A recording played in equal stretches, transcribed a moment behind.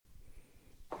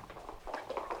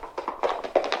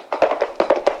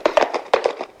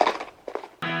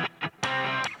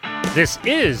This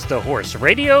is the Horse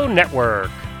Radio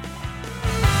Network.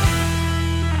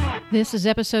 This is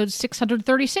episode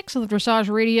 636 of the Dressage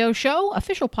Radio Show,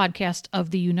 official podcast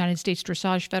of the United States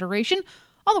Dressage Federation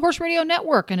on the Horse Radio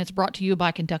Network, and it's brought to you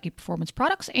by Kentucky Performance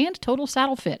Products and Total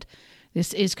Saddle Fit.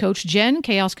 This is Coach Jen,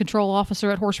 Chaos Control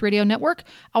Officer at Horse Radio Network.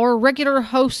 Our regular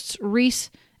hosts, Reese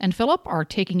and Philip, are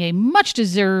taking a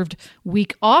much-deserved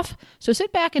week off, so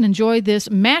sit back and enjoy this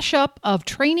mashup of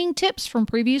training tips from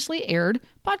previously aired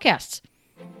podcasts.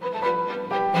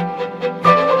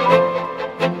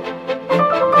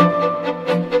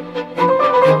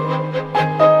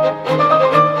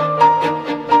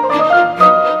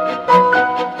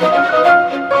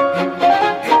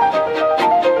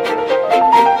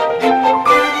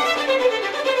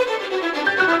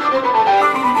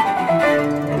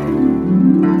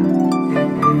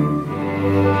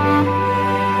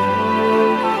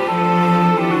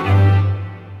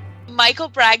 Michael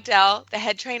Bragdell, the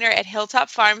head trainer at Hilltop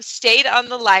Farm, stayed on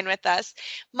the line with us.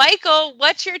 Michael,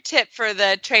 what's your tip for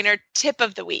the trainer tip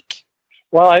of the week?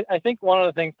 Well, I think one of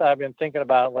the things that I've been thinking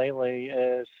about lately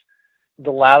is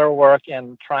the ladder work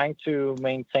and trying to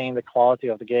maintain the quality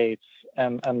of the gaits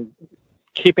and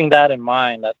keeping that in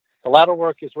mind, that the ladder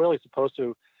work is really supposed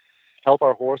to help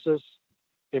our horses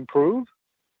improve,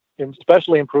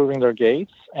 especially improving their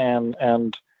gaits.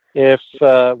 And if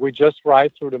we just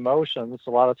ride through the motions,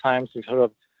 a lot of times it sort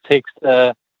of takes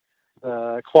the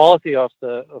quality of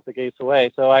the gaits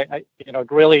away. So I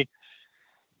really,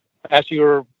 as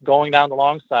you're going down the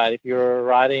long side, if you're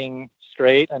riding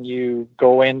straight and you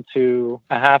go into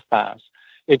a half pass,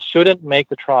 it shouldn't make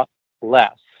the trot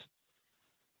less.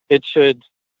 It should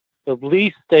at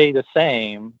least stay the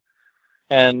same.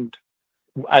 And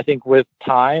I think with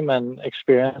time and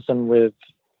experience and with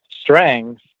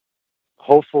strength,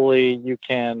 hopefully you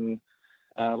can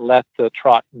let the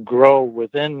trot grow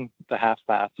within the half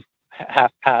pass,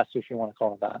 if you want to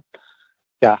call it that.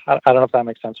 Yeah, I don't know if that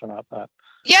makes sense or not. But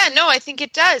yeah, no, I think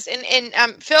it does.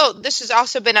 And Phil, this has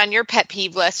also been on your pet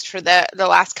peeve list for the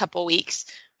last couple weeks,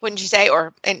 wouldn't you say,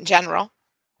 or in general?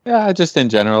 Yeah, just in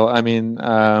general. I mean,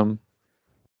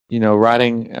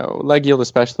 riding leg yield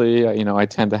especially, I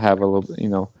tend to have a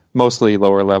little, mostly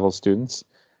lower level students.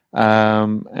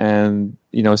 And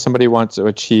somebody wants to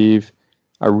achieve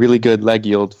a really good leg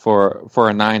yield for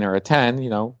a 9 or a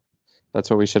 10, that's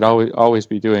what we should always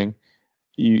be doing.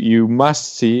 You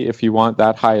must see, if you want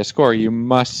that highest score, you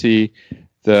must see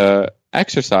the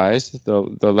exercise,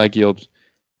 the leg yield,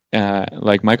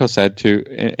 like Michael said, to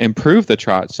improve the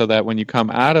trot so that when you come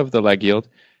out of the leg yield,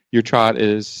 your trot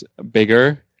is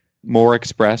bigger, more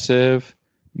expressive,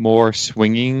 more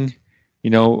swinging.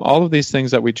 All of these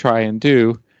things that we try and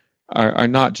do are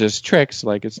not just tricks.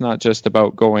 Like, it's not just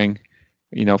about going,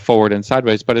 forward and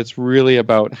sideways, but it's really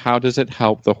about how does it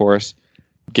help the horse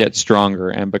get stronger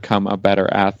and become a better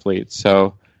athlete.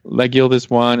 So leg yield is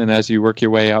one, and as you work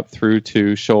your way up through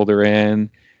to shoulder in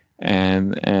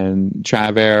and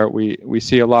travers, we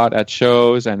see a lot at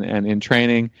shows and in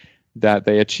training that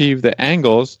they achieve the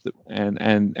angles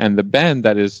and the bend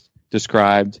that is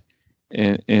described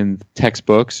in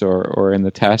textbooks or in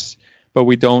the tests, but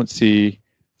we don't see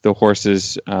the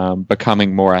horses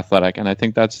becoming more athletic. And I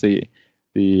think that's the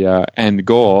end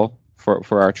goal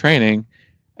for our training,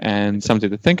 and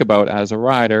something to think about as a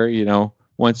rider.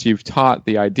 Once you've taught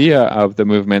the idea of the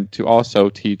movement, to also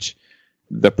teach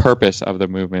the purpose of the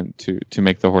movement to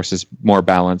make the horses more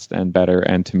balanced and better,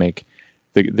 and to make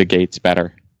the gaits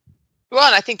better. Well,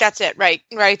 and I think that's it, right?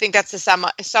 I think that's the sum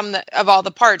of all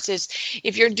the parts is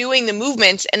if you're doing the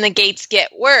movements and the gaits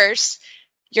get worse,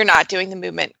 you're not doing the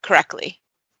movement correctly.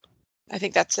 I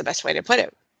think that's the best way to put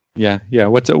it. Yeah.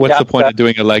 What's the point of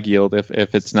doing a leg yield if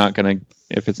it's not gonna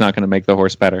make the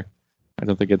horse better? I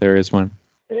don't think there is one.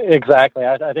 Exactly.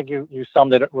 I think you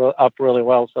summed it up really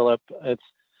well, Philip. It's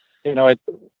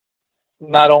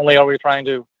not only are we trying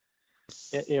to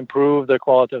improve the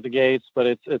quality of the gaits, but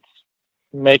it's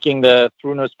making the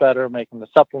throughness better, making the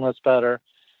suppleness better,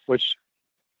 which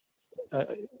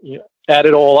you add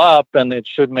it all up, and it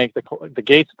should make the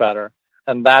gaits better,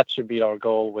 and that should be our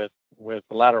goal with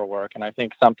the lateral work. And I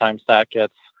think sometimes that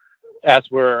gets, as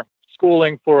we're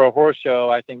schooling for a horse show,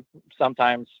 I think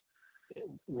sometimes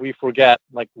we forget,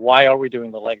 like, why are we doing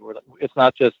the leg work? It's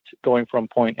not just going from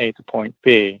point A to point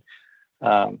B,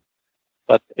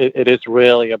 but it is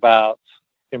really about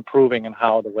improving in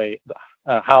how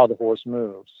the horse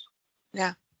moves.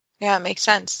 Yeah, it makes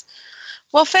sense.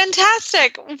 Well,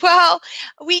 fantastic. Well,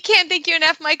 we can't thank you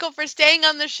enough, Michael, for staying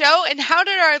on the show. And how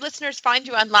did our listeners find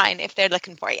you online if they're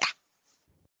looking for you?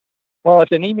 Well, if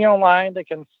they need me online, they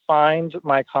can find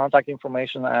my contact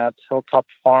information at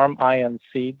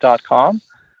hilltopfarminc.com.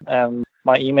 And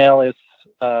my email is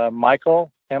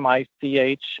Michael,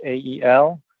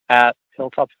 Michael, at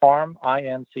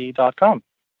hilltopfarminc.com.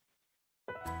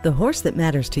 The horse that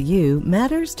matters to you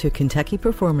matters to Kentucky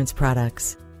Performance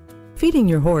Products. Feeding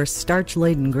your horse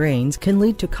starch-laden grains can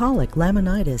lead to colic,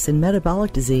 laminitis, and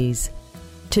metabolic disease.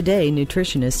 Today,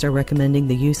 nutritionists are recommending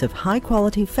the use of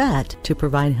high-quality fat to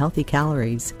provide healthy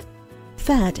calories.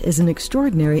 Fat is an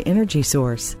extraordinary energy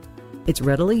source. It's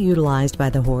readily utilized by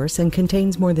the horse and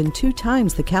contains more than 2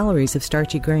 times the calories of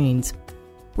starchy grains.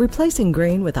 Replacing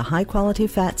grain with a high-quality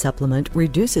fat supplement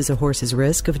reduces a horse's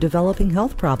risk of developing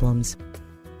health problems.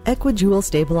 Equijewel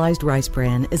Stabilized Rice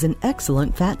Bran is an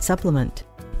excellent fat supplement.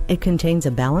 It contains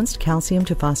a balanced calcium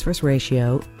to phosphorus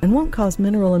ratio and won't cause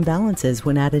mineral imbalances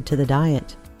when added to the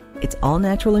diet. Its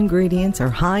all-natural ingredients are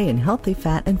high in healthy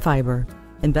fat and fiber.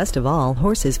 And best of all,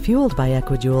 horses fueled by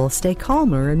Equijewel stay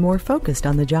calmer and more focused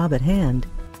on the job at hand.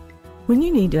 When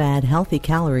you need to add healthy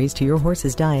calories to your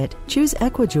horse's diet, choose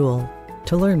Equijewel.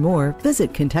 To learn more,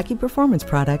 visit Kentucky Performance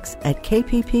Products at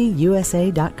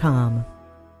kppusa.com.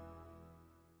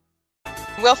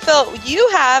 Well, Phil, you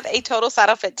have a Total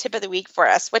Saddle Fit tip of the week for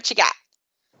us. What you got?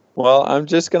 Well, I'm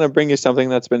just going to bring you something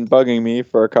that's been bugging me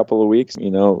for a couple of weeks,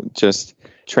 just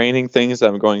training things that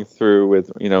I'm going through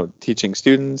with, teaching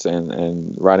students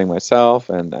and riding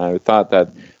myself. And I thought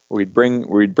that we'd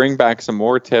bring back some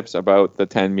more tips about the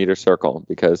 10-meter circle,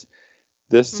 because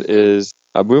this is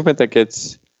a movement that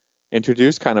gets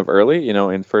introduced kind of early.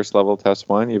 In first level test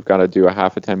 1, you've got to do a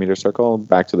half a 10-meter circle,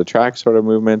 back to the track sort of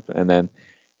movement. And then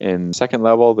in second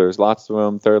level, there's lots of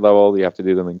them. Third level, you have to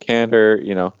do them in canter,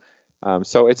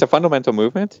 So it's a fundamental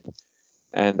movement,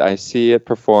 and I see it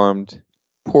performed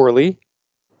poorly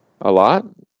a lot.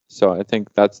 So I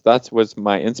think that was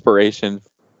my inspiration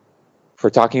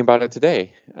for talking about it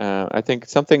today. I think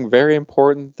something very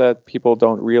important that people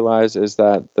don't realize is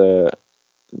that the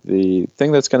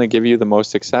thing that's going to give you the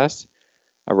most success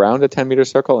around a 10-meter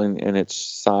circle in its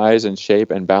size and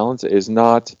shape and balance is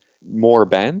not more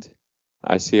bend.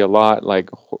 I see a lot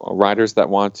like riders that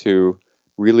want to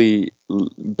really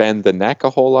bend the neck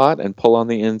a whole lot and pull on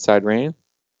the inside rein,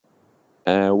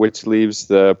 which leaves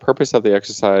the purpose of the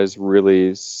exercise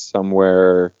really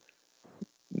somewhere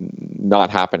not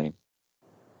happening.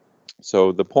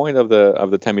 So the point of the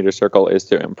 10-meter circle is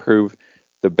to improve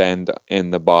the bend in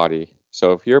the body.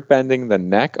 So if you're bending the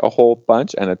neck a whole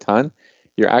bunch and a ton,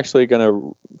 you're actually going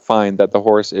to find that the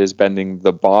horse is bending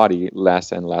the body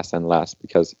less and less and less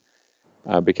because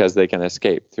they can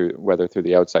escape whether through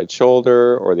the outside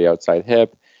shoulder or the outside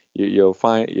hip. You'll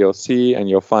find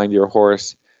your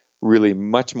horse really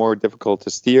much more difficult to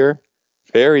steer,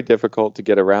 very difficult to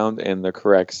get around in the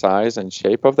correct size and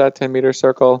shape of that 10-meter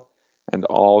circle, and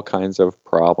all kinds of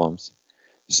problems.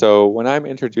 So when I'm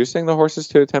introducing the horses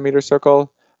to a 10-meter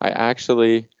circle, I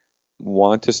actually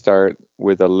want to start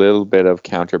with a little bit of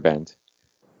counterbend.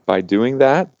 By doing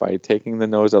that, by taking the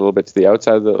nose a little bit to the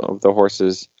outside of the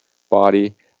horse's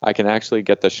body, I can actually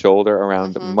get the shoulder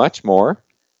around much more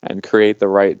and create the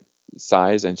right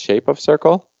size and shape of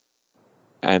circle,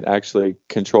 and actually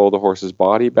control the horse's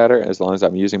body better as long as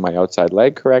I'm using my outside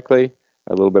leg correctly,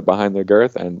 a little bit behind the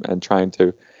girth, and trying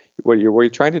to, what you're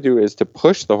trying to do is to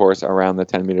push the horse around the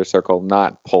 10-meter circle,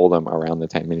 not pull them around the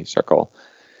 10-meter circle.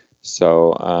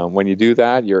 So when you do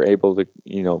that, you're able to,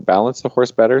 balance the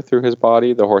horse better through his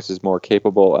body. The horse is more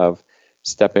capable of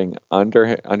stepping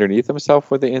underneath himself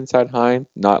with the inside hind,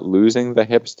 not losing the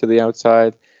hips to the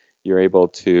outside. You're able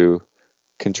to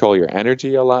control your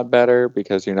energy a lot better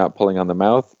because you're not pulling on the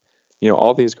mouth.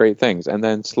 All these great things. And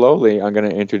then slowly I'm going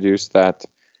to introduce that.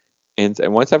 And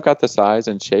once I've got the size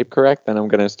and shape correct, then I'm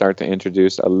going to start to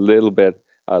introduce a little bit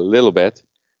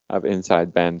of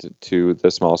inside bend to the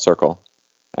small circle,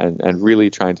 and really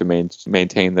trying to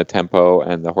maintain the tempo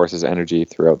and the horse's energy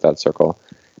throughout that circle.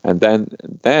 And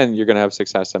then you're going to have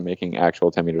success at making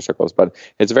actual 10-meter circles. But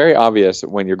it's very obvious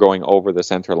when you're going over the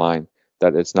center line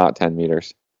that it's not 10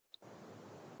 meters.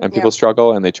 And people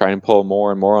struggle, and they try and pull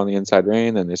more and more on the inside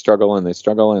rein, and they struggle, and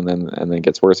then it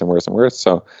gets worse and worse and worse.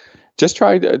 So just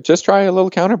try a little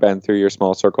counterbend through your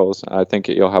small circles. I think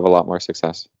you'll have a lot more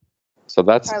success. So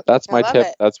that's my tip.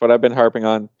 That's what I've been harping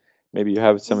on. Maybe you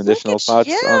have some additional thoughts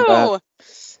on that.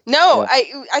 No,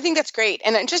 yeah. I think that's great.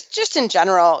 And just in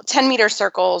general, 10-meter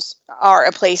circles are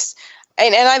a place.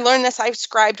 And I learned this. I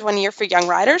scribed 1 year for young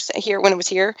riders here when it was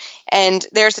here. And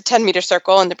there's a 10-meter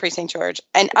circle in the Prix St. George.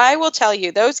 And I will tell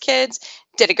you, those kids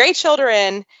did a great shoulder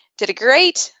in, did a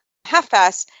great half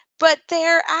pass, but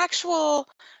their actual...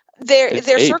 Their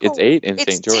circle. It's 8 in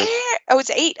St. George. It's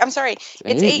 8. I'm sorry.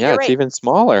 It's 8. Yeah, it's even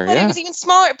smaller. But it was even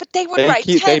smaller. But they would write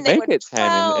 10. They make it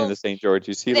 10 in the St. George.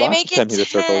 You see lots of 10-meter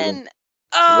circles.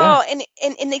 Oh,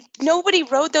 and nobody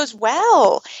rode those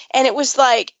well. And it was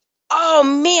like, oh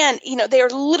man, they are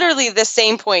literally the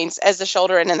same points as the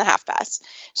shoulder and in the half pass.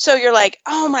 So you're like,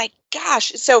 oh my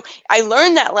gosh. So I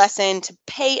learned that lesson to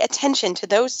pay attention to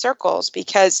those circles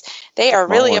because they are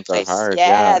really a place. Hard,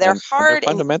 they're and hard. they're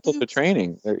fundamental to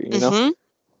training. Mm-hmm.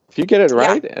 If you get it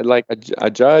right, like a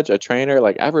judge, a trainer,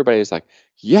 like everybody's like,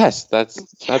 yes, that's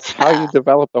how you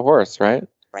develop the horse, right?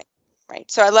 Right.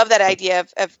 So I love that idea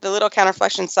of the little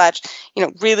counterflexion such,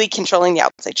 really controlling the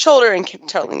outside shoulder and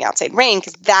controlling the outside rein,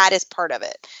 because that is part of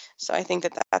it. So I think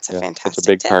that's a fantastic It's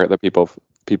a big tip. part that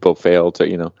people fail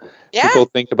to, people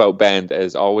think about bend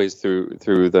as always through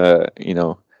the,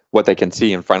 what they can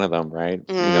see in front of them, right?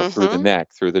 Mm-hmm. Through the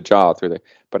neck, through the jaw,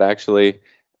 but actually,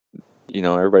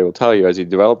 everybody will tell you as you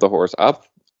develop the horse up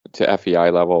to FEI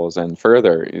levels and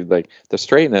further, like the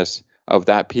straightness of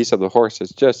that piece of the horse is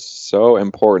just so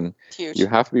important. Huge. You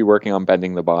have to be working on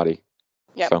bending the body.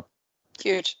 Yep. So,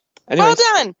 huge. Anyways,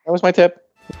 Well done. That was my tip.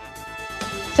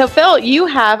 So, Phil, you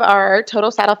have our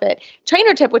Total Saddle Fit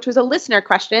trainer tip, which was a listener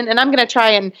question, and I'm going to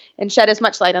try and shed as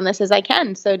much light on this as I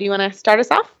can. So do you want to start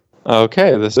us off?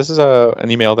 Okay, this is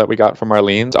an email that we got from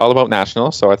Arlene. It's all about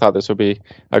nationals, so I thought this would be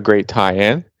a great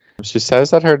tie-in. She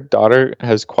says that her daughter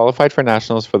has qualified for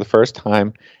nationals for the first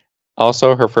time,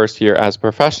 also her first year as a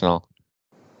professional.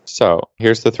 So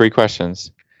here's the 3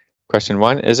 questions. Question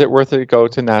 1, is it worth it to go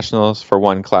to nationals for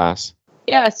one class?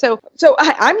 Yeah, so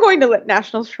I'm going to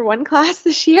nationals for one class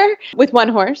this year with one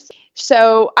horse.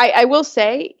 So I will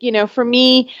say, for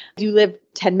me, I do live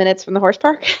 10 minutes from the horse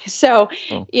park. So,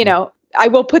 I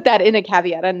will put that in a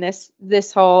caveat on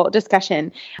this whole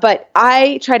discussion. But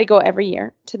I try to go every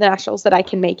year to the nationals that I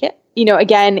can make it.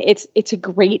 Again, it's a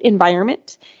great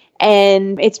environment.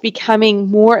 And it's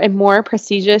becoming more and more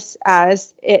prestigious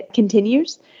as it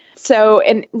continues. So,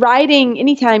 and riding,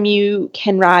 anytime you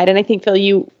can ride, and I think, Phil,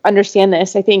 you understand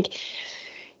this. I think,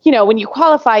 when you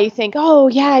qualify, you think, oh,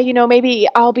 yeah, maybe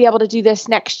I'll be able to do this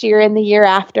next year and the year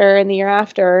after and the year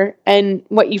after. And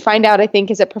what you find out, I think,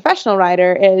 as a professional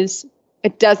rider is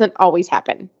it doesn't always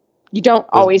happen. You don't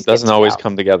always. It doesn't always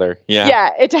come together. Yeah.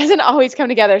 Yeah, it doesn't always come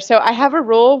together. So I have a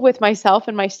rule with myself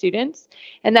and my students,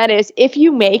 and that is if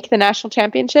you make the national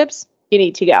championships, you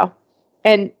need to go.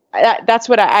 And that's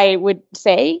what I would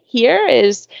say here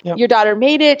is your daughter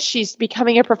made it. She's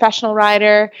becoming a professional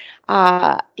rider,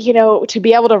 to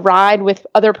be able to ride with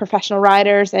other professional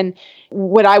riders and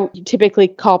what I typically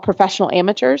call professional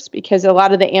amateurs, because a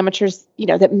lot of the amateurs,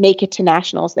 that make it to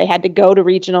nationals, they had to go to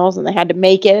regionals and they had to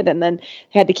make it, and then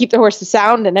they had to keep the horses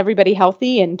sound and everybody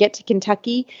healthy and get to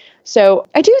Kentucky. So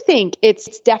I do think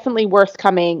it's definitely worth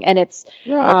coming, and it's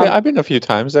I've been a few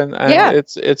times, and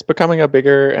it's becoming a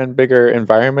bigger and bigger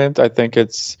environment. I think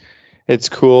it's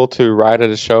cool to ride at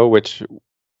a show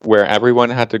where everyone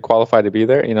had to qualify to be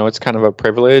there. It's kind of a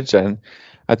privilege, and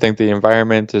I think the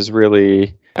environment is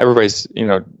really everybody's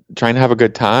trying to have a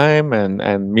good time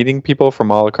and meeting people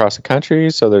from all across the country.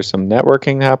 So there's some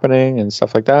networking happening and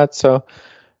stuff like that. So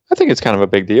I think it's kind of a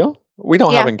big deal. We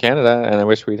don't have in Canada, and I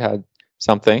wish we'd had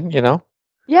something,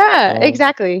 Yeah,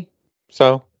 exactly.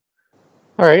 So,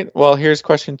 all right. Well, here's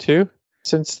question 2.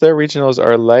 Since their regionals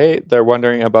are late, they're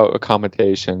wondering about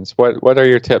accommodations. What are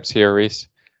your tips here, Reese?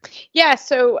 Yeah,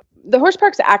 so the horse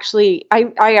park's actually,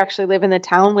 I actually live in the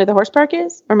town where the horse park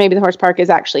is, or maybe the horse park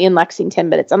is actually in Lexington,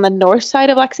 but it's on the north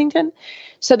side of Lexington.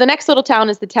 So the next little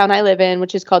town is the town I live in,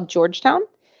 which is called Georgetown.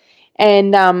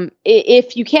 And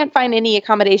if you can't find any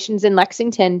accommodations in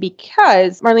Lexington,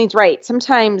 because Marlene's right,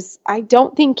 sometimes I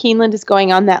don't think Keeneland is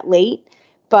going on that late,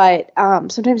 but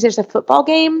sometimes there's a football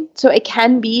game, so it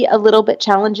can be a little bit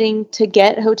challenging to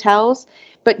get hotels.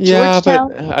 But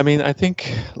Georgetown, I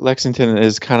think Lexington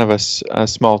is kind of a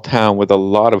small town with a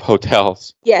lot of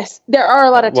hotels. Yes, there are a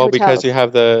lot of hotels. Well, because you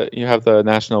have the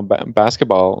national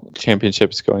basketball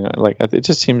championships going on. Like, it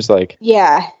just seems like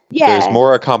there's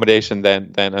more accommodation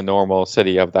than a normal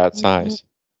city of that size.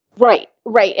 Right.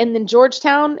 And then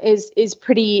Georgetown is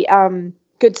pretty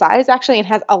good size actually, and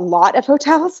has a lot of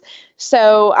hotels.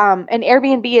 So, and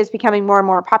Airbnb is becoming more and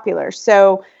more popular.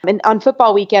 So, and on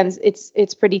football weekends,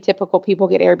 it's pretty typical. People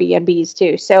get Airbnbs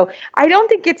too. So I don't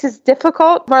think it's as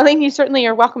difficult. Marlene, you certainly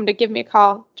are welcome to give me a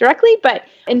call directly, but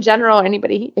in general,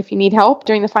 anybody, if you need help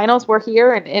during the finals, we're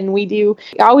here, and we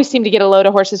always seem to get a load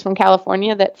of horses from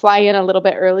California that fly in a little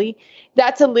bit early.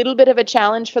 That's a little bit of a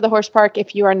challenge for the horse park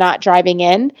if you are not driving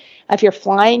in. If you're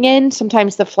flying in,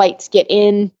 sometimes the flights get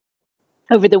in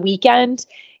over the weekend,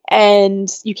 and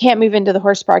you can't move into the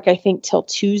horse park, I think, till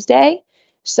Tuesday.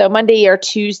 So Monday or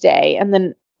Tuesday. And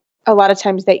then a lot of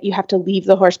times that you have to leave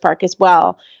the horse park as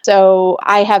well. So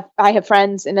I have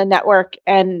friends in a network,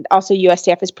 and also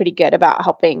USDF is pretty good about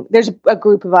helping. There's a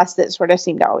group of us that sort of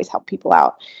seem to always help people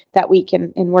out that week,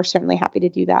 and we're certainly happy to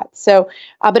do that. So,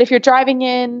 but if you're driving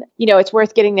in, it's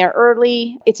worth getting there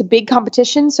early. It's a big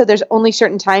competition, so there's only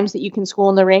certain times that you can school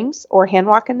in the rings or hand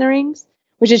walk in the rings,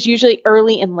 which is usually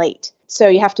early and late. So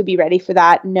you have to be ready for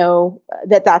that. Know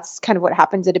that that's kind of what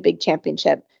happens at a big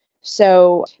championship.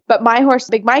 So, but my horse,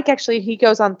 Big Mike, actually, he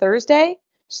goes on Thursday.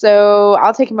 So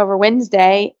I'll take him over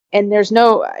Wednesday. And there's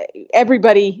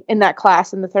everybody in that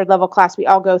class, in the 3rd level class, we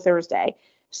all go Thursday.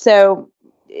 So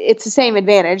it's the same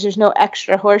advantage. There's no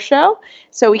extra horse show.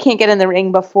 So we can't get in the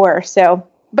ring before. So,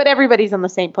 but everybody's on the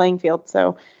same playing field.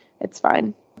 So it's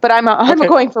fine. But I'm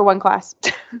going for one class.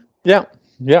 Yeah.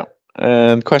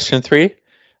 And question 3,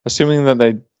 assuming that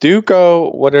they do go,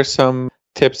 what are some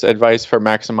tips, advice for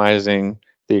maximizing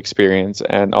the experience,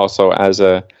 and also as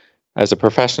a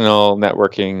professional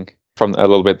networking from a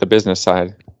little bit the business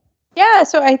side? Yeah,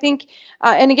 so I think,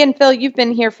 and again, Phil, you've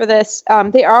been here for this.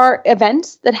 There are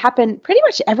events that happen pretty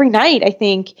much every night. I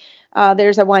think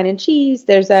there's a wine and cheese.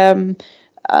 There's a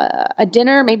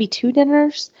dinner, maybe 2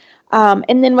 dinners.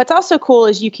 And then what's also cool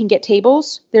is you can get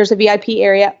tables. There's a VIP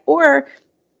area, or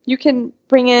you can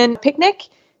bring in a picnic.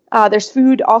 There's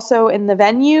food also in the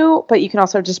venue, but you can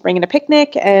also just bring in a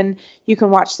picnic, and you can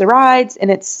watch the rides,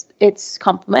 and it's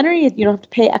complimentary. You don't have to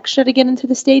pay extra to get into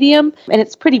the stadium, and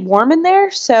it's pretty warm in there.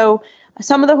 So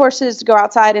some of the horses go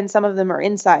outside and some of them are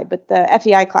inside, but the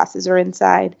FEI classes are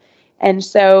inside. And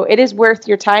so it is worth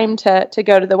your time to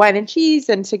go to the wine and cheese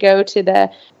and to go to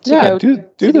the do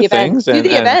the things, do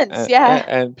the events.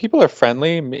 And people are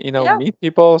friendly. Meet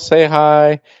people, say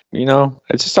hi.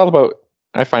 It's just all about.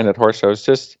 I find at horse shows,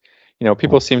 just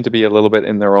people seem to be a little bit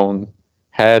in their own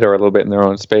head or a little bit in their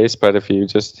own space. But if you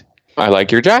just, I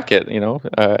like your jacket.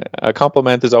 A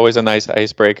compliment is always a nice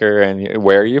icebreaker. And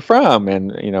where are you from?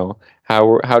 And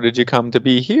how did you come to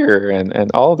be here? And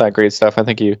all of that great stuff. I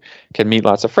think you can meet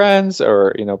lots of friends,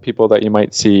 or people that you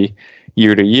might see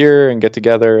year to year and get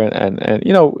together. And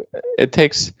it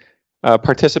takes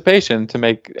participation to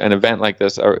make an event like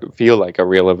this feel like a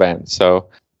real event. So.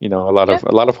 A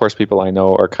lot of horse people I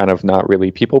know are kind of not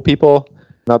really people.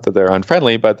 Not that they're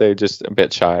unfriendly, but they're just a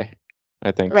bit shy,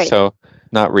 I think. Right. So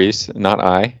not Reese, not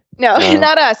I. No,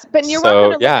 not us. But you're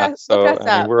welcome to look us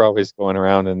up. We're always going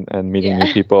around and meeting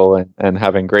new people and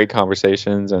having great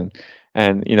conversations. And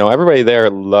everybody there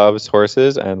loves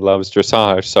horses and loves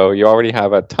dressage. So you already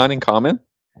have a ton in common.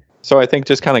 So I think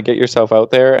just kind of get yourself out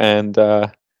there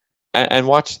and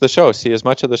watch the show, see as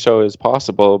much of the show as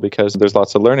possible, because there's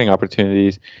lots of learning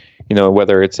opportunities,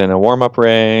 whether it's in a warm-up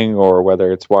ring or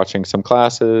whether it's watching some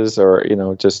classes or,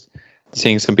 just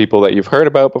seeing some people that you've heard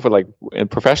about before, like in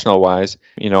professional wise.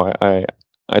 I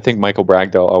think Michael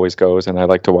Bragdell always goes, and I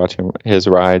like to watch his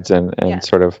rides and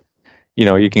sort of,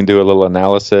 you can do a little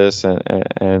analysis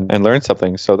and learn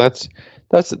something. So that's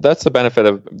the benefit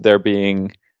of there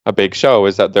being a big show,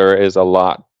 is that there is a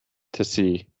lot to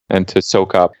see and to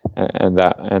soak up and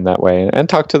that way, and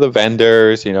talk to the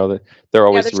vendors. They're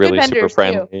always really super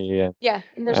friendly. And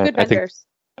there's good vendors.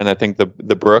 I think the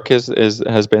Brook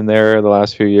has been there the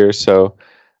last few years. So,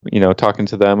 talking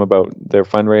to them about their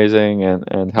fundraising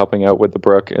and helping out with the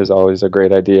Brook is always a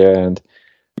great idea. And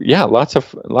lots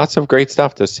of great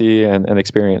stuff to see and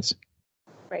experience.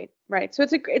 Right. So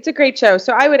it's a great show.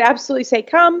 So I would absolutely say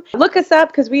come look us up,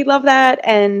 because we love that,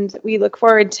 and we look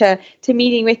forward to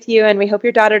meeting with you, and we hope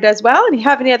your daughter does well. And if you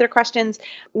have any other questions,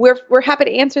 we're happy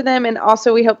to answer them, and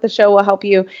also we hope the show will help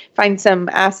you find some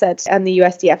assets on the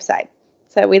USDF side.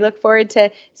 So we look forward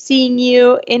to seeing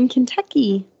you in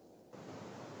Kentucky.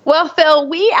 Well, Phil,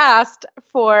 we asked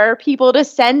for people to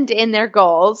send in their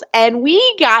goals, and we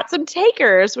got some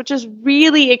takers, which is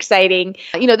really exciting.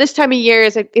 This time of year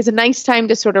is a nice time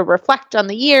to sort of reflect on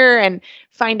the year and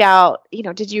find out,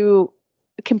 did you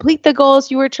complete the goals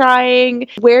you were trying,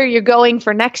 where you're going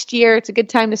for next year. It's a good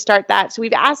time to start that. So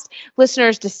we've asked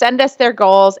listeners to send us their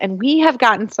goals, and we have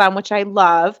gotten some, which I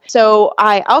love. So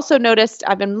I also noticed,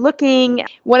 I've been looking,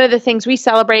 one of the things we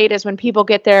celebrate is when people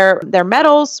get their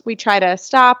medals. We try to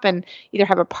stop and either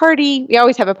have a party. We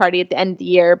always have a party at the end of the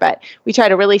year, but we try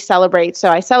to really celebrate. So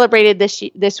I celebrated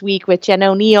this week with Jen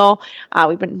O'Neill.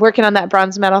 We've been working on that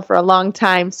bronze medal for a long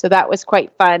time, so that was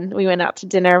quite fun. We went out to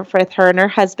dinner with her and her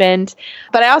husband.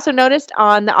 But I also noticed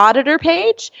on the auditor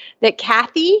page that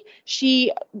Kathy,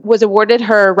 she was awarded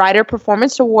her Rider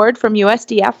Performance Award from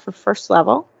USDF for first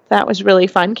level. that was really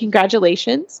fun.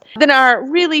 Congratulations. Then our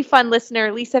really fun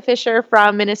listener, Lisa Fisher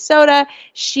from Minnesota,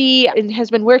 she has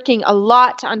been working a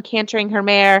lot on cantering her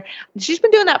mare. She's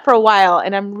been doing that for a while,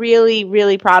 and I'm really,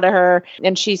 really proud of her.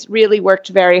 And she's really worked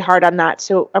very hard on that.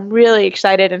 So I'm really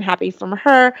excited and happy from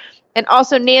her. And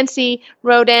also Nancy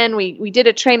wrote in, we did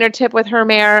a trainer tip with her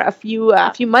mare a few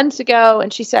months ago,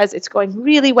 and she says it's going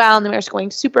really well and the mare's going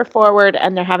super forward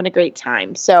and they're having a great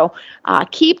time. So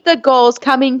keep the goals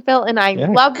coming, Phil, and I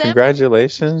love them.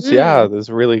 Congratulations. Yeah, I was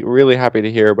really, really happy to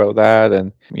hear about that.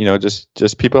 And,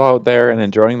 just people out there and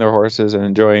enjoying their horses and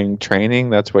enjoying training.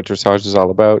 That's what dressage is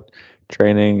all about,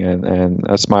 training and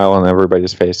a smile on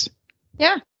everybody's face.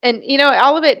 Yeah. And,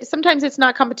 all of it, sometimes it's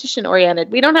not competition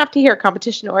oriented. We don't have to hear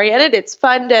competition oriented. It's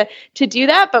fun to do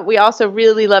that. But we also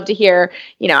really love to hear,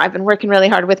 I've been working really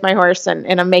hard with my horse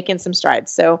and I'm making some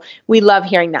strides. So we love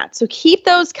hearing that. So keep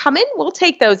those coming. We'll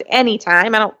take those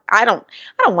anytime. I don't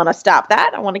want to stop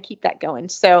that. I want to keep that going.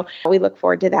 So we look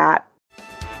forward to that.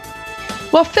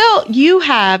 Well, Phil, you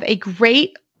have a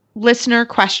great listener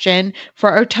question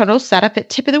for our total setup at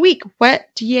Tip of the Week. What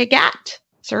do you got,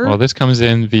 sir? Well, this comes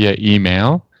in via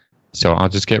email. So I'll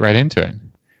just get right into it.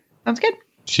 Sounds good.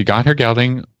 She got her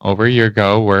gelding over a year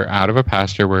ago. We're out of a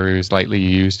pasture where he was lightly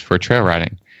used for trail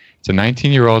riding. It's a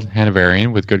 19-year-old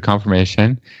Hanoverian with good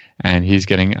conformation, and he's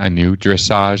getting a new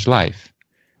dressage life.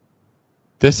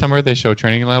 This summer, they showed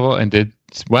training level and did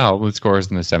well with scores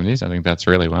in the 70s. I think that's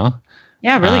really well.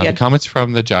 Yeah, really good. The comments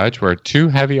from the judge were too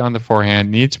heavy on the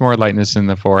forehand, needs more lightness in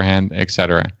the forehand,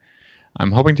 etc.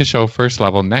 I'm hoping to show first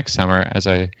level next summer as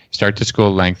I start to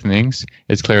school lengthenings.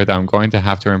 It's clear that I'm going to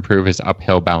have to improve his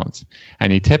uphill balance.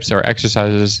 Any tips or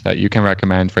exercises that you can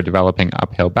recommend for developing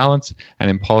uphill balance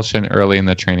and impulsion early in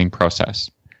the training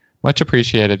process? Much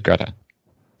appreciated, Greta.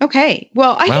 Okay.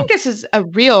 Well, I think this is a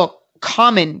real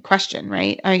common question,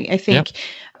 right? I think,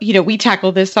 we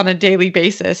tackle this on a daily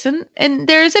basis, and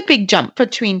there is a big jump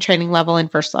between training level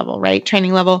and first level, right?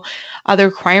 Training level, the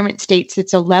requirement states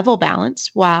it's a level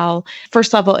balance, while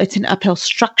first level, it's an uphill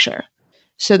structure.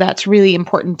 So that's really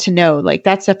important to know. Like,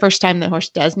 that's the first time the horse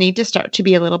does need to start to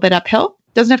be a little bit uphill.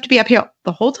 Doesn't have to be uphill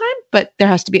the whole time, but there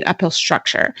has to be an uphill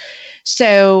structure.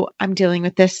 So I'm dealing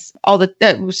with this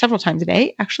several times a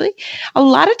day, actually. A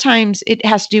lot of times it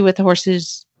has to do with the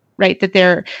horses, right, that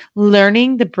they're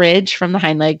learning the bridge from the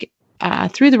hind leg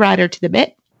through the rider to the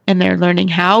bit, and they're learning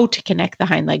how to connect the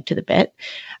hind leg to the bit.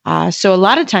 So a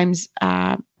lot of times,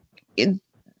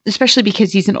 especially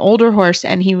because he's an older horse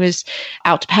and he was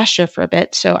out to pasture for a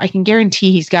bit, so I can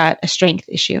guarantee he's got a strength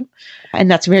issue,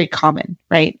 and that's very common,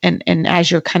 right? And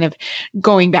as you're kind of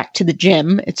going back to the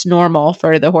gym, it's normal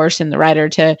for the horse and the rider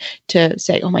to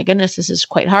say, "Oh my goodness, this is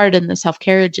quite hard," and the self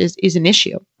carriage is an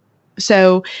issue.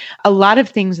 So a lot of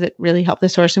things that really help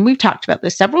this horse, and we've talked about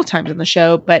this several times on the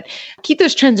show, but keep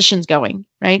those transitions going,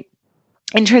 right?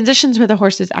 And transitions where the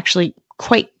horse is actually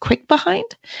quite quick behind,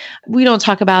 we don't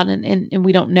talk about and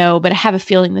we don't know, but I have a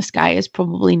feeling this guy is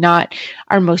probably not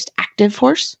our most active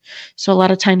horse. So a lot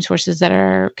of times horses that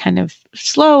are kind of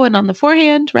slow and on the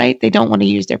forehand, right? They don't want to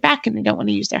use their back and they don't want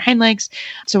to use their hind legs.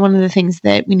 So one of the things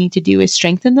that we need to do is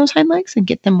strengthen those hind legs and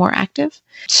get them more active.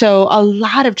 So a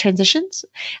lot of transitions,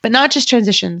 but not just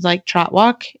transitions like trot,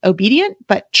 walk, obedient,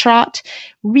 but trot,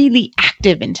 really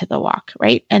active into the walk,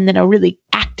 right? And then a really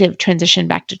active transition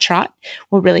back to trot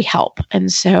will really help.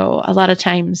 And so a lot of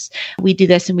times we do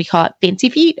this and we call it fancy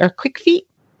feet or quick feet,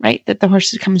 right? That the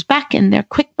horse comes back and they're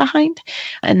quick behind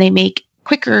and they make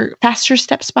quicker, faster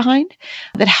steps behind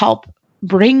that help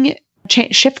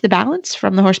shift the balance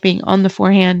from the horse being on the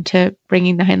forehand to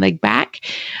bringing the hind leg back.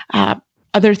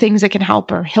 Other things that can help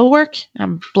are hill work.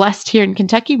 I'm blessed here in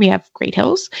Kentucky. We have great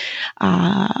hills.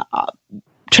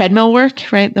 Treadmill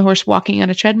work, right? The horse walking on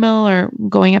a treadmill or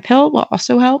going uphill will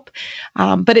also help.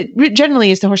 But it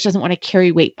generally is the horse doesn't want to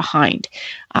carry weight behind,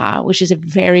 which is a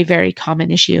very, very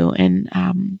common issue. And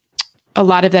a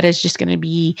lot of that is just going to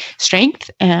be strength,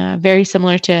 very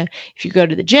similar to if you go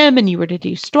to the gym and you were to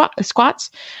do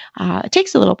squats. It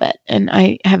takes a little bit. And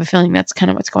I have a feeling that's kind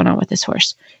of what's going on with this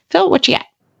horse. Phil, what you got?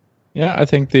 Yeah, I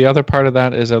think the other part of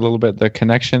that is a little bit the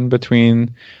connection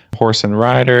between horse and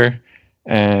rider.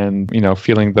 And,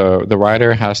 feeling the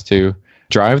rider has to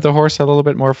drive the horse a little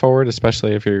bit more forward,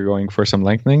 especially if you're going for some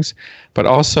lengthenings, but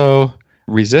also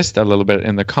resist a little bit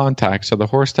in the contact. So the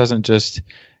horse doesn't just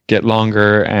get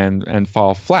longer and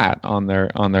fall flat on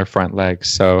their front legs.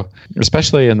 So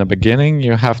especially in the beginning,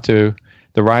 the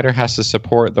rider has to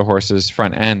support the horse's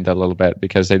front end a little bit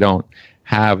because they don't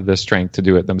have the strength to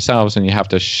do it themselves, and you have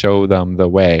to show them the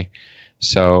way.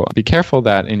 So be careful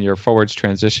that in your forwards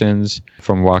transitions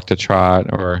from walk to trot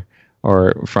or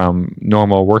from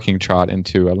normal working trot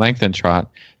into a lengthened trot,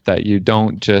 that you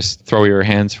don't just throw your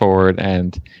hands forward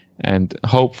and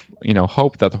hope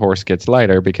that the horse gets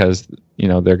lighter, because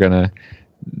you're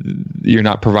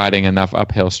not providing enough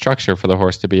uphill structure for the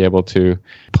horse to be able to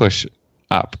push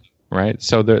up, right?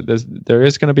 So there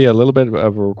is going to be a little bit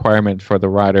of a requirement for the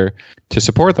rider to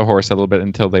support the horse a little bit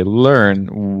until they learn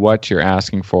what you're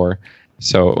asking for.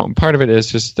 So part of it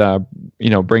is just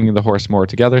bringing the horse more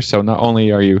together. So not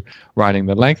only are you riding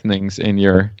the lengthenings in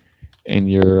your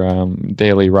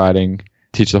daily riding,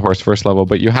 teach the horse first level,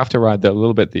 but you have to ride a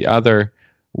little bit the other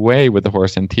way with the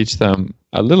horse and teach them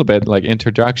a little bit like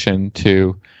introduction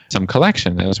to some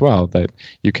collection as well, that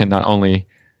you can not only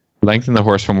lengthen the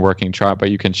horse from working trot,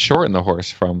 but you can shorten the horse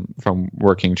from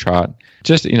working trot,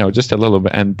 just a little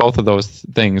bit. And both of those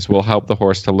things will help the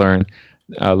horse to learn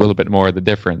a little bit more of the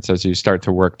difference as you start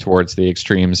to work towards the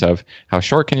extremes of how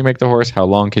short can you make the horse, how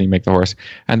long can you make the horse,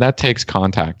 and that takes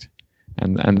contact.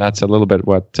 And that's a little bit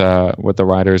what the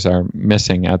riders are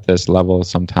missing at this level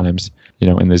sometimes,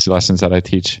 in these lessons that I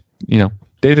teach.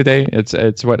 Day to day,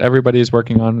 it's what everybody's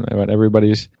working on, what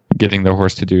everybody's getting their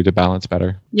horse to do to balance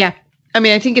better. Yeah. I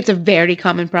mean, I think it's a very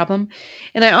common problem.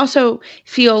 And I also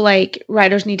feel like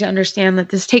riders need to understand that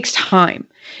this takes time.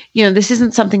 This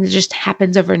isn't something that just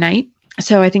happens overnight.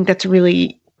 So I think that's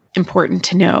really important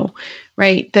to know,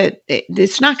 right? That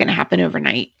it's not going to happen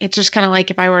overnight. It's just kind of like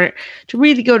if I were to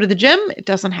really go to the gym, it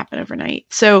doesn't happen overnight.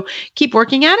 So keep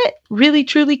working at it. Really,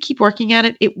 truly keep working at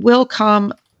it. It will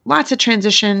come. Lots of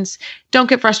transitions. Don't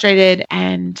get frustrated.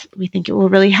 And we think it will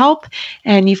really help.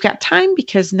 And you've got time,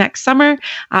 because next summer,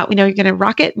 we know you're going to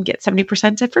rock it and get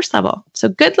 70% at first level. So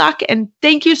good luck. And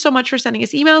thank you so much for sending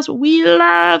us emails. We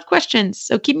love questions.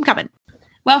 So keep them coming.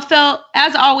 Well, Phil,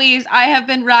 as always, I have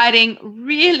been riding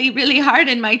really, really hard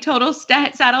in my Total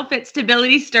Saddle Fit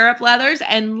Stability stirrup leathers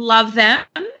and love them.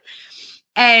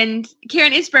 And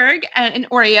Karen Isberg and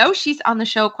Oreo, she's on the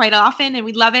show quite often and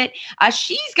we love it.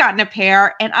 She's gotten a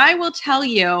pair, and I will tell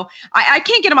you, I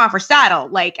can't get them off her saddle.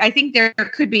 Like, I think there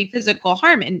could be physical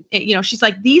harm. And, she's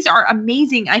like, these are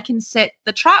amazing. I can sit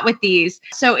the trot with these.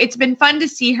 So it's been fun to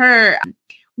see her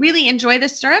really enjoy the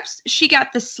stirrups. She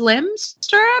got the slim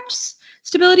stirrups.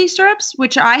 Stability stirrups,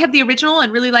 which I have the original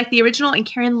and really like the original, and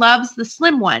Karen loves the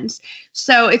slim ones.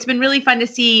 So it's been really fun to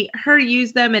see her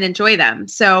use them and enjoy them.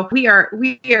 So we are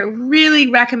really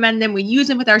recommend them. We use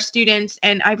them with our students,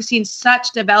 and I've seen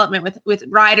such development with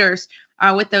riders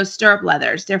with those stirrup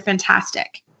leathers. They're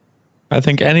fantastic. I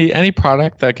think any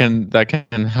product that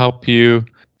can help you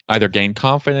either gain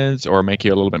confidence or make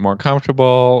you a little bit more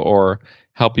comfortable or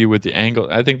help you with the angle.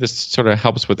 I think this sort of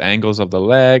helps with angles of the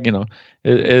leg. It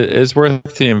is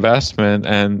worth the investment,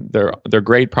 and they're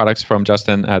great products from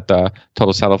Justin at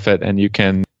Total Saddle Fit, and you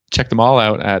can check them all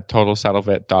out at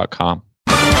totalsaddlefit.com.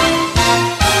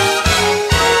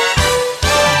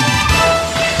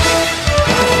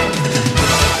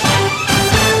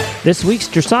 This week's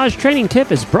dressage training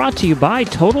tip is brought to you by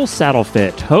Total Saddle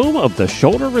Fit, home of the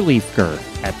shoulder relief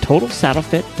girth, at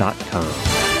totalsaddlefit.com.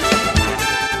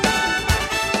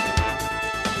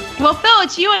 Well, Phil,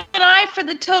 it's you and I for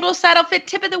the Total Saddle Fit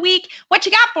tip of the week. What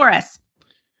you got for us?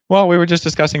 Well, we were just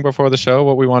discussing before the show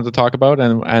what we wanted to talk about,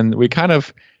 and we kind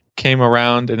of came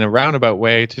around in a roundabout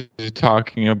way to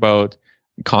talking about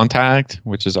contact,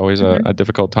 which is always a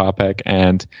difficult topic,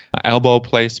 and elbow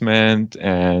placement,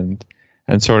 and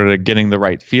sort of getting the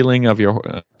right feeling of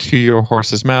your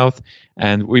horse's mouth.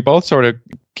 And we both sort of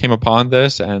came upon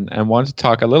this and wanted to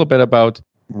talk a little bit about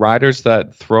riders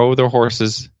that throw their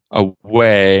horses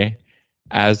away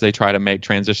as they try to make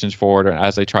transitions forward, or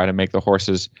as they try to make the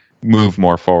horses move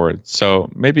more forward. So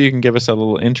maybe you can give us a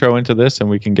little intro into this, and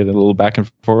we can get a little back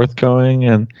and forth going,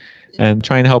 and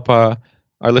try and help our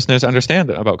listeners understand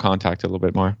about contact a little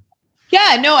bit more.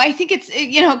 Yeah, no, I think it's,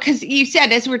 because you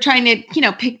said, as we're trying to,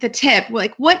 pick the tip,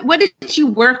 like what did you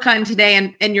work on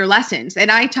today in your lessons? And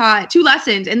I taught 2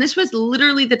 lessons, and this was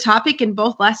literally the topic in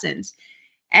both lessons.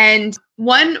 And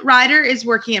one rider is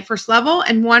working at first level,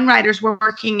 and one rider's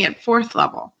working at 4th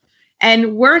level,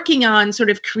 and working on sort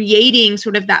of creating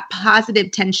sort of that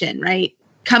positive tension, right?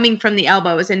 Coming from the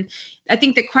elbows. And I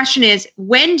think the question is,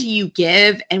 when do you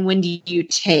give and when do you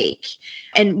take?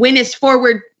 And when is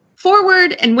forward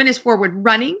and when is forward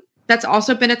running? That's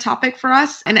also been a topic for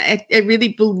us. And I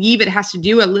really believe it has to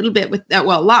do a little bit with that, a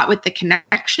lot with the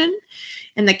connection,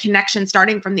 and the connection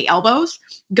starting from the elbows,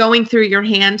 going through your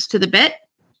hands to the bit.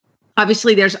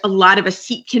 Obviously, there's a lot of a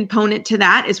seat component to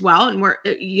that as well. And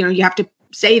you have to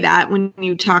say that when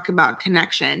you talk about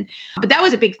connection. But that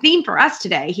was a big theme for us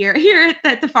today here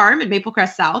at the farm at Maple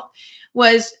Crest South,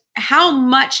 was how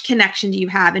much connection do you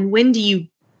have, and when do you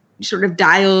sort of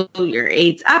dial your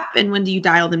aids up and when do you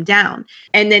dial them down?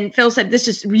 And then Phil said, this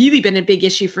has really been a big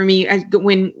issue for me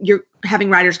when you're having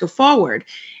riders go forward.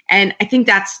 And I think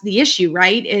that's the issue,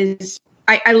 right? Is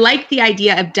I like the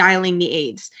idea of dialing the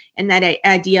aids and that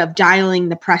idea of dialing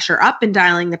the pressure up and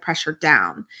dialing the pressure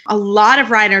down. A lot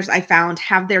of riders I found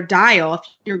have their dial, if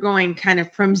you're going kind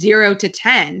of from 0 to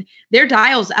 10, their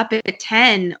dial's up at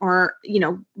 10 or,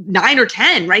 9 or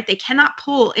 10, right? They cannot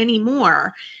pull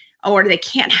anymore or they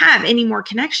can't have any more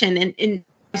connection. And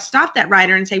I stop that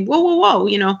rider and say, whoa,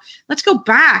 let's go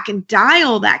back and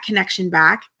dial that connection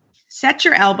back. Set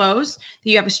your elbows, that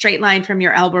you have a straight line from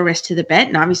your elbow wrist to the bit,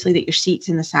 and obviously that your seat's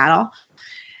in the saddle.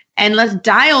 And let's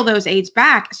dial those aids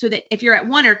back so that if you're at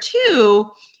 1 or 2,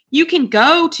 you can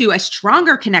go to a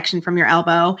stronger connection from your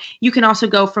elbow. You can also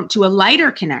go to a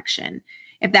lighter connection,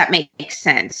 if that makes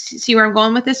sense. See where I'm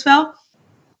going with this, Phil?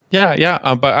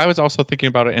 Yeah. But I was also thinking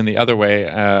about it in the other way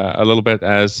a little bit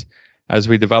as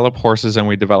we develop horses and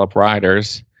we develop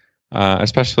riders,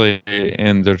 especially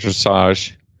in the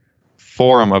dressage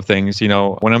forum of things.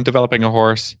 When I'm developing a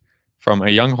horse from a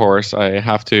young horse, I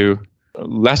have to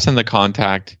lessen the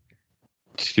contact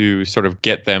to sort of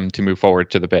get them to move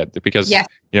forward to the bit because in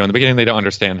the beginning they don't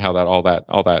understand how all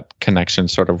that connection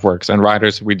sort of works. And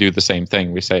riders, we do the same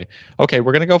thing. We say, okay,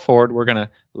 we're going to go forward, we're going to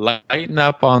lighten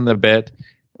up on the bit,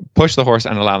 push the horse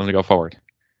and allow them to go forward.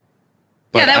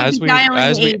 But that would be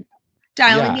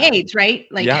dialing the aids, right?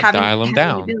 Like dial them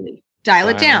down. Dial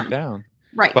it down.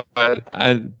 Right.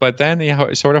 But then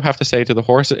you sort of have to say to the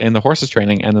horse in the horse's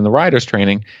training and in the rider's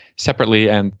training separately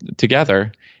and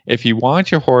together, if you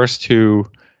want your horse to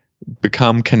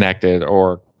become connected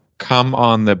or come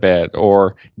on the bit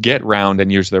or get round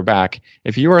and use their back,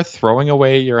 if you are throwing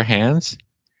away your hands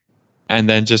and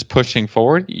then just pushing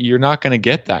forward, you're not going to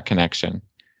get that connection.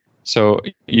 So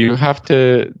you have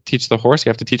to teach the horse, you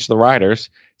have to teach the riders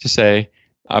to say,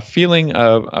 a feeling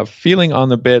on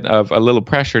the bit of a little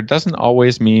pressure doesn't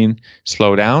always mean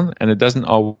slow down, and it doesn't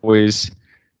always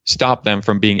stop them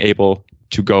from being able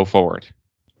to go forward.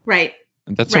 Right.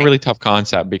 And that's a really tough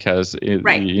concept because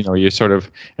you sort of,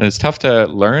 and it's tough to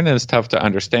learn and it's tough to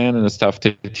understand and it's tough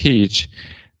to teach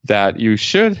that you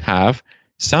should have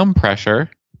some pressure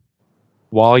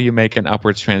while you make an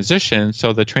upwards transition,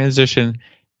 so the transition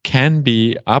can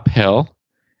be uphill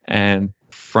and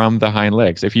from the hind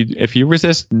legs. If you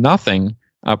resist nothing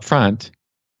up front,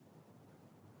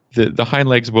 the hind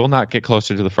legs will not get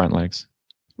closer to the front legs.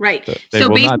 Right. They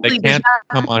can't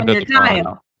come onto the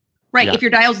dial. Right. Yeah. If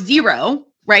your dial's 0,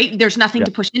 right, there's nothing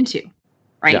to push into.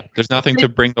 Right. Yeah. There's nothing to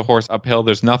bring the horse uphill.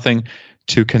 There's nothing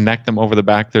to connect them over the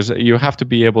back. You have to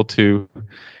be able to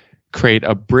create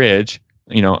a bridge,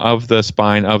 of the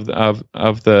spine, of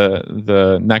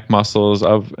the neck muscles,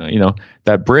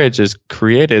 that bridge is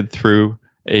created through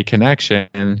a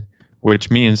connection,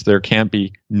 which means there can't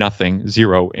be nothing,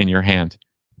 0 in your hand.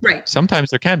 Right.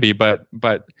 Sometimes there can be, but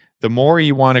the more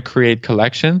you want to create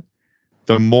collection,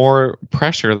 the more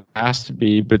pressure there has to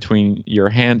be between your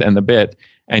hand and the bit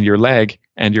and your leg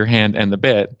and your hand and the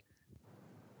bit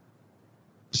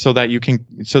so that you can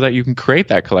create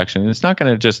that collection. And it's not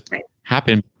going to just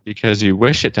happen because you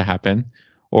wish it to happen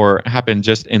or happen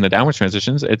just in the downward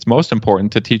transitions. It's most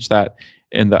important to teach that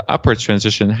in the upwards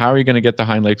transition. How are you going to get the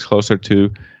hind legs closer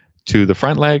to the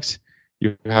front legs?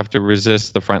 You have to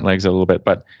resist the front legs a little bit.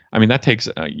 But I mean, that takes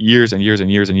years and years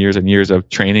and years and years and years of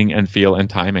training and feel and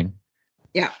timing.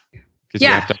 Yeah. Because you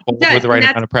have to hold with the right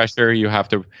amount of pressure. You have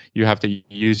to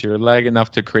use your leg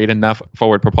enough to create enough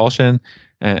forward propulsion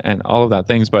and all of that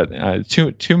things. But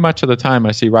too much of the time,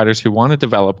 I see riders who want to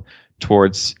develop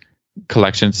towards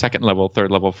collection, second level,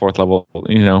 third level, fourth level,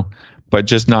 but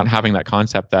just not having that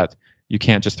concept that you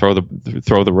can't just throw the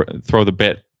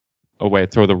bit away,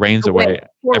 throw the reins away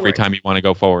every time you want to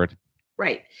go forward.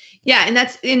 Right. Yeah, and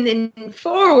that's in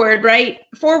forward, right?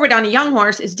 Forward on a young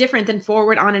horse is different than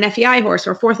forward on an FEI horse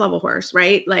or fourth level horse,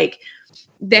 right? Like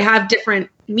they have different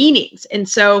meanings. And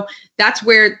so that's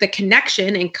where the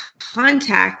connection and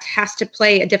contact has to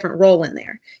play a different role in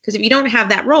there. Because if you don't have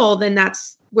that role, then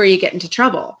that's where you get into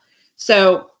trouble.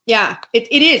 So yeah,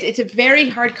 it is. It's a very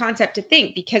hard concept to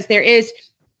think because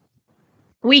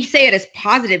we say it as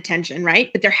positive tension,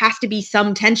 right? But there has to be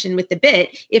some tension with the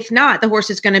bit. If not, the horse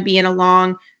is going to be in a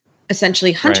long,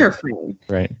 essentially hunter frame.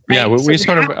 Right. Yeah. We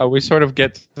sort of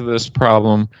get to this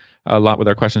problem a lot with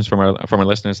our questions from our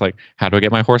listeners, like, how do I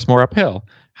get my horse more uphill?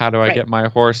 How do I get my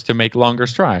horse to make longer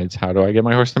strides? How do I get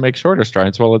my horse to make shorter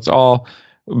strides? Well, it's all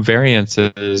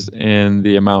variances in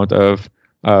the amount of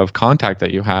contact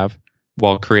that you have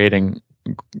while creating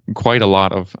quite a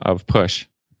lot of push.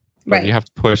 But you have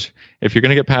to push. If you're going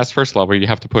to get past first level, you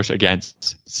have to push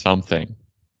against something.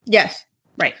 Yes.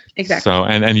 Right. Exactly. So,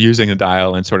 and using the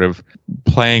dial and sort of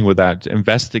playing with that,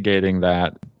 investigating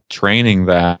that, training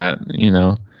that,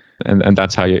 and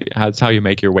that's how you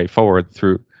make your way forward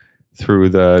through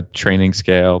the training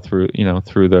scale, through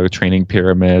the training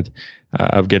pyramid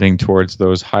of getting towards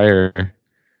those higher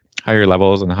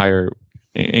levels and higher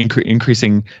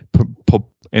increasing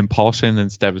impulsion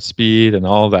instead of speed, and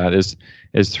all that is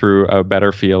through a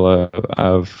better feel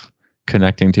of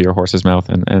connecting to your horse's mouth.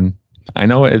 And I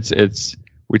know it's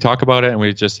we talk about it and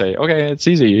we just say, okay, it's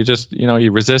easy. You just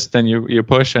you resist and you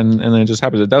push and then it just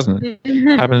happens. It doesn't.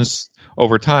 It happens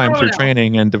over time through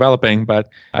training and developing. But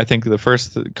I think the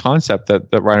first concept that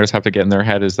riders have to get in their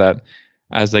head is that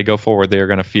as they go forward, they are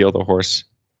going to feel the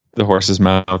horse's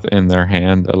mouth in their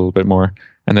hand a little bit more.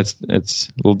 And it's a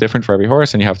little different for every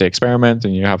horse, and you have to experiment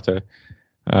and you have to,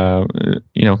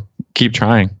 keep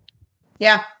trying.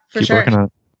 Yeah, for keep sure. Working on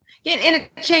it. Yeah, and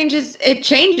it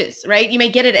changes, right? You may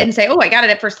get it and say, oh, I got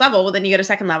it at first level. Well, then you go to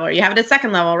second level, or you have it at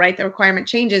second level, right? The requirement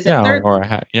changes. Yeah, at third. or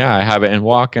I have it in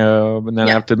walk, and then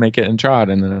I have to make it in trot,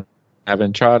 and then I have it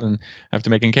in trot, and I have to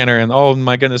make it in canter, and oh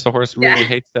my goodness, the horse really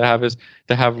hates to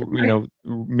have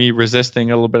me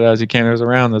resisting a little bit as he canters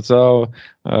around. That's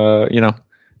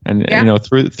and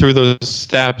through those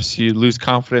steps, you lose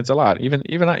confidence a lot. Even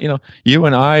you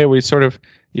and I, we sort of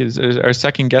are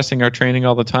second guessing our training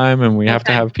all the time, and we have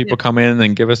to have people come in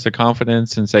and give us the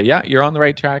confidence and say, yeah, you're on the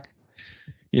right track.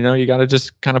 You got to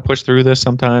just kind of push through this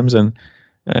sometimes, and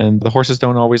the horses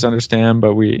don't always understand,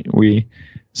 but we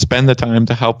spend the time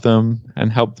to help them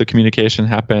and help the communication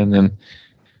happen, and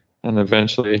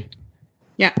eventually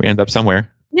we end up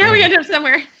somewhere. Yeah, we end up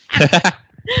somewhere.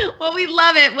 Well, we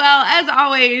love it. Well, as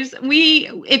always,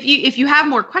 if you have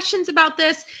more questions about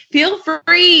this, feel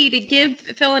free to give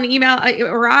Phil an email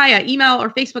or an email or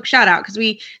Facebook shout out, because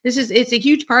it's a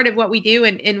huge part of what we do,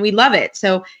 and we love it.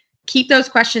 So keep those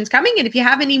questions coming. And if you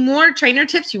have any more trainer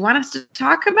tips you want us to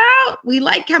talk about, we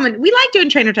like doing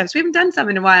trainer tips. We haven't done some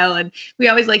in a while, and we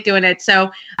always like doing it.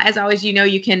 So as always, you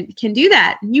can do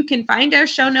that. You can find our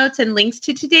show notes and links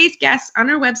to today's guests on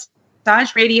our website,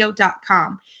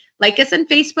 dressageradio.com. Like us on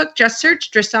Facebook, just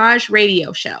search Dressage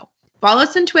Radio Show. Follow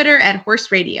us on Twitter at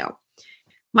Horse Radio.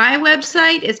 My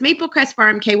website is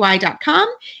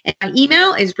maplecrestfarmky.com, and my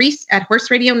email is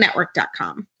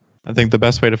reese@horseradionetwork.com. I think the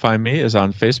best way to find me is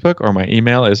on Facebook, or my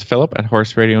email is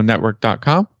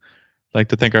philip@horseradionetwork.com. I'd like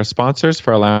to thank our sponsors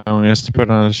for allowing us to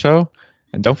put on the show.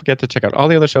 And don't forget to check out all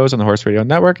the other shows on the Horse Radio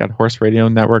Network at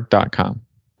horseradionetwork.com.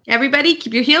 Everybody,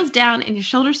 keep your heels down and your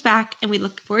shoulders back, and we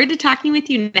look forward to talking with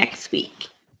you next week.